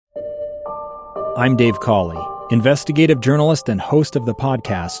I'm Dave Cawley, investigative journalist and host of the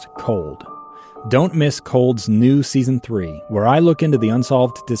podcast Cold. Don't miss Cold's new Season 3, where I look into the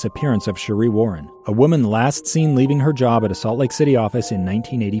unsolved disappearance of Sheree Warren, a woman last seen leaving her job at a Salt Lake City office in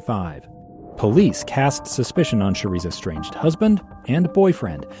 1985. Police cast suspicion on Sheree's estranged husband and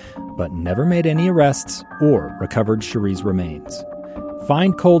boyfriend, but never made any arrests or recovered Sheree's remains.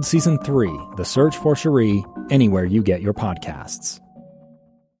 Find Cold Season 3, The Search for Sheree, anywhere you get your podcasts.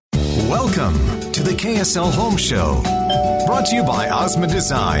 Welcome to the KSL Home Show. Brought to you by Osmond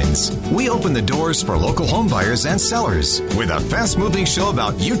Designs. We open the doors for local home buyers and sellers with a fast-moving show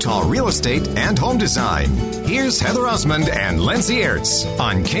about Utah real estate and home design. Here's Heather Osmond and Lindsay Ertz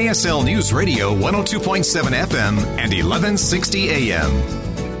on KSL News Radio 102.7 FM and 1160 AM.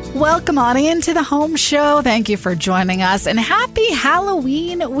 Welcome on into the Home Show. Thank you for joining us. And happy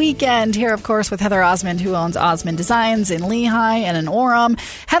Halloween weekend here, of course, with Heather Osmond, who owns Osmond Designs in Lehigh and in Orem.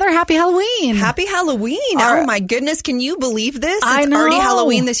 Heather, happy Halloween. Happy Halloween. Oh, my goodness. Can you believe this? I know. Already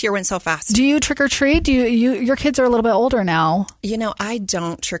Halloween. This year went so fast. Do you trick or treat? Your kids are a little bit older now. You know, I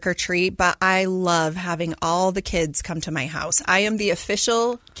don't trick or treat, but I love having all the kids come to my house. I am the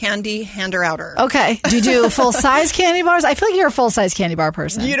official candy hander-outer. Okay. Do you do full-size candy bars? I feel like you're a full-size candy bar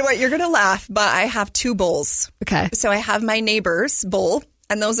person. You know what? You're going to laugh, but I have two bowls. Okay. So I have my neighbor's bowl,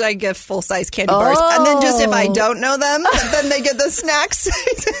 and those I give full-size candy bars. And then just if I don't know them, then they get the snacks.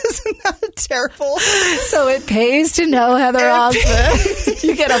 Isn't that terrible? So it pays to know Heather Osmond.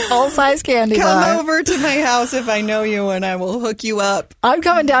 You get a full-size candy bar. Come over to my house if I know you, and I will hook you up. I'm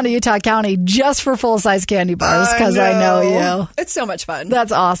coming down to Utah County just for full-size candy bars because I know you. It's so much fun.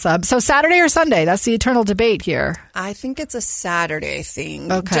 That's awesome. So Saturday or Sunday? That's the eternal debate here. I think it's a Saturday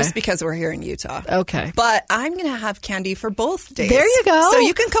thing. Okay. Just because we're here in Utah. Okay. But I'm going to have candy for both days. There you go. So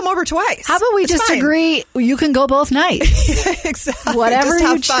you can come over twice. How about we just agree you can go both nights? Exactly. Whatever just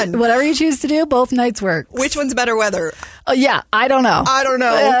have fun. Whatever you choose to do, both nights work. Which one's better weather? Yeah, I don't know.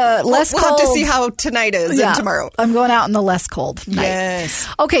 We'll have to see how tonight is and tomorrow. I'm going out in the less cold night. Yes.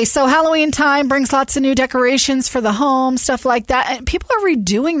 Okay, so Halloween time brings lots of new decorations for the home, stuff like that. And people are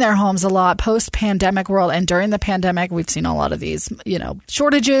redoing their homes a lot post-pandemic world. And during the pandemic, we've seen a lot of these,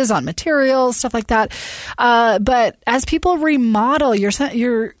 shortages on materials, stuff like that. But as people remodel,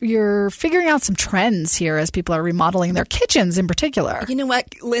 you're figuring out some trends here as people are remodeling their kitchens in particular. You know what,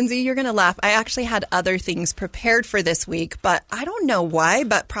 Lindsay, you're going to laugh. I actually had other things prepared for this week, but I don't know why,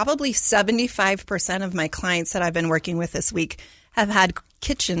 but probably 75% of my clients that I've been working with this week have had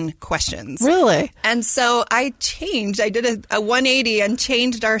kitchen questions. Really? And so I did a 180 and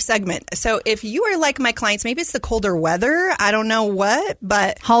changed our segment. So if you are like my clients, maybe it's the colder weather, I don't know what,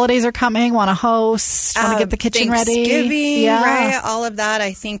 but holidays are coming, want to host, want to get the kitchen ready. Thanksgiving, right? All of that,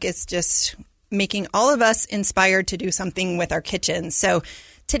 I think it's just making all of us inspired to do something with our kitchen. So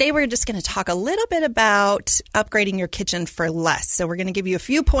today we're just going to talk a little bit about upgrading your kitchen for less. So we're going to give you a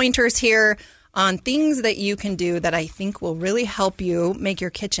few pointers here on things that you can do that I think will really help you make your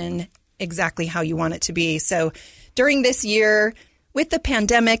kitchen exactly how you want it to be. So during this year, with the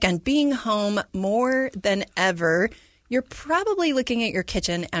pandemic and being home more than ever, you're probably looking at your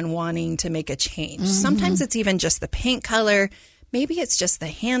kitchen and wanting to make a change. Mm-hmm. Sometimes it's even just the paint color. Maybe it's just the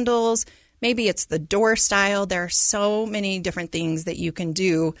handles. Maybe it's the door style. There are so many different things that you can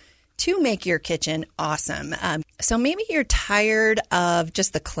do to make your kitchen awesome. So maybe you're tired of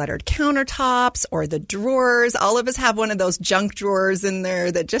just the cluttered countertops or the drawers. All of us have one of those junk drawers in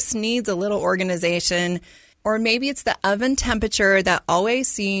there that just needs a little organization. Or maybe it's the oven temperature that always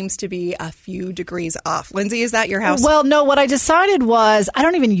seems to be a few degrees off. Lindsay, is that your house? Well, no, what I decided was I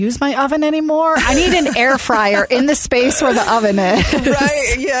don't even use my oven anymore. I need an air fryer in the space where the oven is.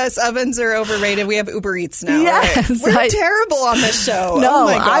 Right. Yes. Ovens are overrated. We have Uber Eats now. Yes. Right? We're terrible on this show. No, oh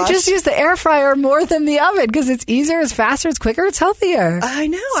my gosh. I just use the air fryer more than the oven because it's easier, it's faster, it's quicker, it's healthier. I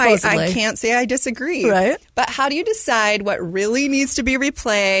know. I can't say I disagree. Right. But how do you decide what really needs to be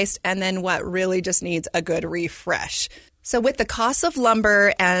replaced and then what really just needs a good refresh? So with the cost of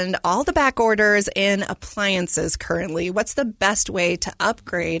lumber and all the back orders in appliances currently, what's the best way to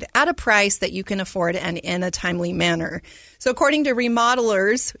upgrade at a price that you can afford and in a timely manner? So according to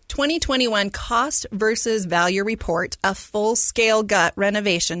Remodelers' 2021 Cost versus Value Report, a full-scale gut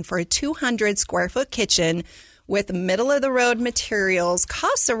renovation for a 200 square foot kitchen with middle-of-the-road materials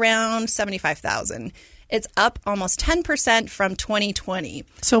costs around $75,000. It's up almost 10% from 2020.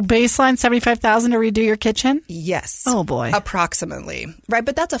 So baseline $75,000 to redo your kitchen? Yes. Oh, boy. Approximately. Right,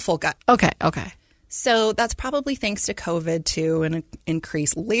 but that's a full gut. Okay. So that's probably thanks to COVID, too, and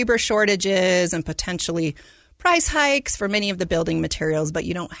increased labor shortages and potentially price hikes for many of the building materials, but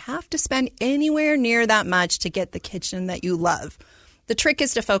you don't have to spend anywhere near that much to get the kitchen that you love. The trick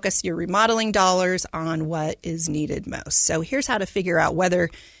is to focus your remodeling dollars on what is needed most. So here's how to figure out whether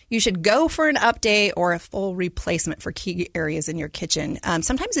you should go for an update or a full replacement for key areas in your kitchen.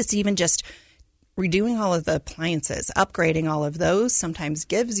 Sometimes it's even just redoing all of the appliances, upgrading all of those sometimes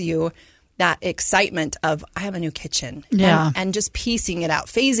gives you that excitement of, I have a new kitchen. Yeah. And just piecing it out,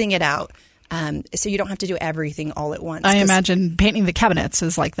 phasing it out. So you don't have to do everything all at once. I imagine painting the cabinets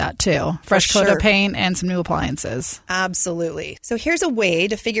is like that too. Fresh coat of paint and some new appliances. Absolutely. So here's a way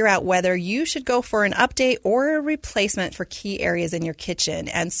to figure out whether you should go for an update or a replacement for key areas in your kitchen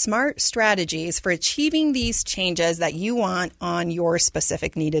and smart strategies for achieving these changes that you want on your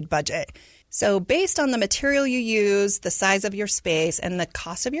specific needed budget. So based on the material you use, the size of your space, and the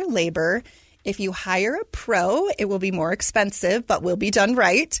cost of your labor, if you hire a pro, it will be more expensive, but will be done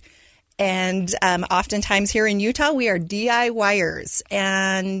right. And oftentimes here in Utah, we are DIYers.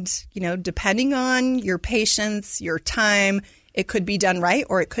 And, depending on your patience, your time, it could be done right,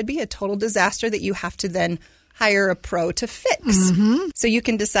 or it could be a total disaster that you have to then hire a pro to fix. Mm-hmm. So you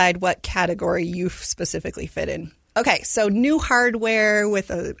can decide what category you specifically fit in. Okay, so new hardware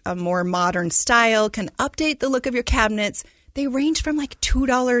with a more modern style can update the look of your cabinets. They range from like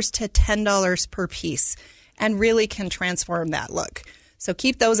 $2 to $10 per piece and really can transform that look. So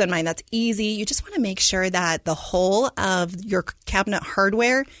keep those in mind. That's easy. You just want to make sure that the whole of your cabinet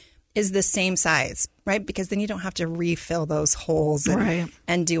hardware is the same size, right? Because then you don't have to refill those holes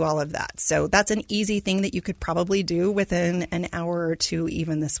and do all of that. So that's an easy thing that you could probably do within an hour or two,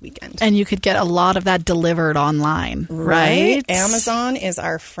 even this weekend. And you could get a lot of that delivered online, right? Amazon is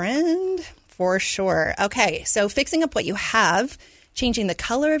our friend for sure. Okay, so fixing up what you have, changing the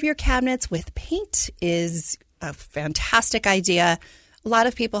color of your cabinets with paint is a fantastic idea. A lot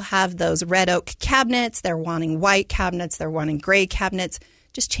of people have those red oak cabinets. They're wanting white cabinets. They're wanting gray cabinets.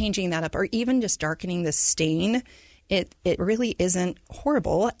 Just changing that up, or even just darkening the stain, it really isn't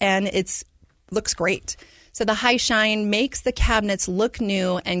horrible, and it looks great. So the high shine makes the cabinets look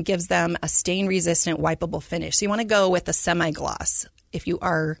new and gives them a stain-resistant, wipeable finish. So you want to go with a semi-gloss if you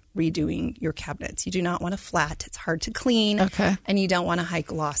are redoing your cabinets. You do not want a flat. It's hard to clean. Okay. And you don't want a high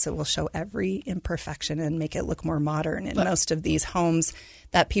gloss. It will show every imperfection and make it look more modern. And most of these homes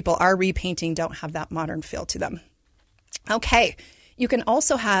that people are repainting don't have that modern feel to them. Okay. You can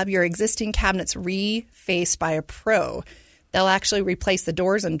also have your existing cabinets refaced by a pro. They'll actually replace the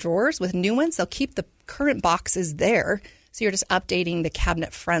doors and drawers with new ones. They'll keep the current boxes there. So you're just updating the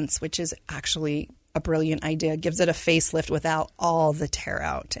cabinet fronts, which is actually a brilliant idea. It gives it a facelift without all the tear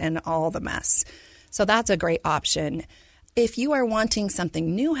out and all the mess. So that's a great option. If you are wanting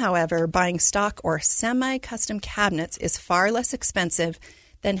something new, however, buying stock or semi-custom cabinets is far less expensive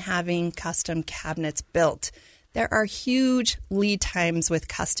than having custom cabinets built. There are huge lead times with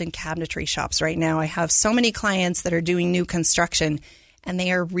custom cabinetry shops right now. I have so many clients that are doing new construction, and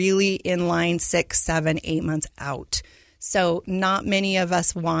they are really in line 6, 7, 8 months out. So not many of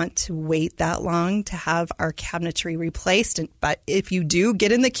us want to wait that long to have our cabinetry replaced. But if you do,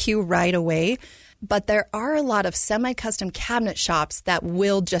 get in the queue right away. But there are a lot of semi-custom cabinet shops that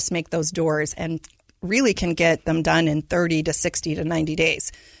will just make those doors and really can get them done in 30 to 60 to 90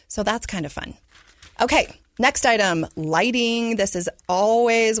 days. So that's kind of fun. Okay. Next item, lighting. This is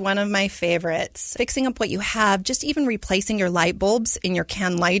always one of my favorites. Fixing up what you have, just even replacing your light bulbs in your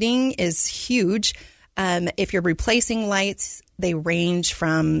can lighting is huge. If you're replacing lights, they range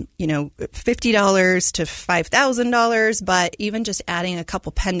from, $50 to $5,000, but even just adding a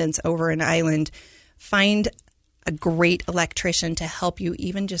couple pendants over an island, find a great electrician to help you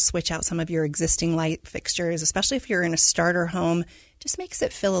even just switch out some of your existing light fixtures, especially if you're in a starter home. Just makes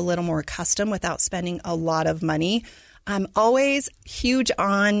it feel a little more custom without spending a lot of money. I'm always huge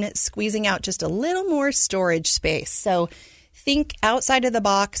on squeezing out just a little more storage space. So think outside of the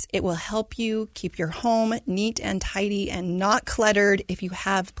box. It will help you keep your home neat and tidy and not cluttered if you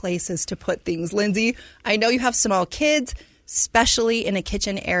have places to put things. Lindsay, I know you have small kids, especially in a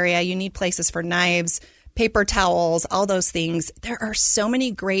kitchen area. You need places for knives, paper towels, all those things. There are so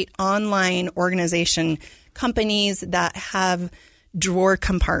many great online organization companies that have drawer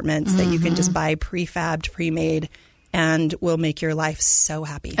compartments that you can just buy prefabbed, pre-made, and will make your life so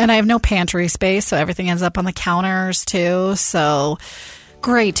happy. And I have no pantry space, so everything ends up on the counters too. So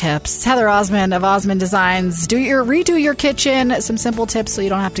great tips. Heather Osmond of Osmond Designs. Redo your kitchen. Some simple tips so you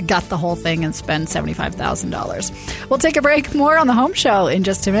don't have to gut the whole thing and spend $75,000. We'll take a break. More on the Home Show in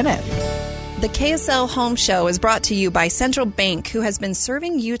just a minute. The KSL Home Show is brought to you by Central Bank, who has been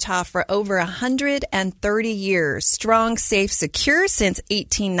serving Utah for over 130 years. Strong, safe, secure since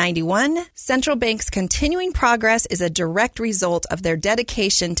 1891. Central Bank's continuing progress is a direct result of their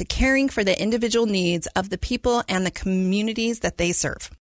dedication to caring for the individual needs of the people and the communities that they serve.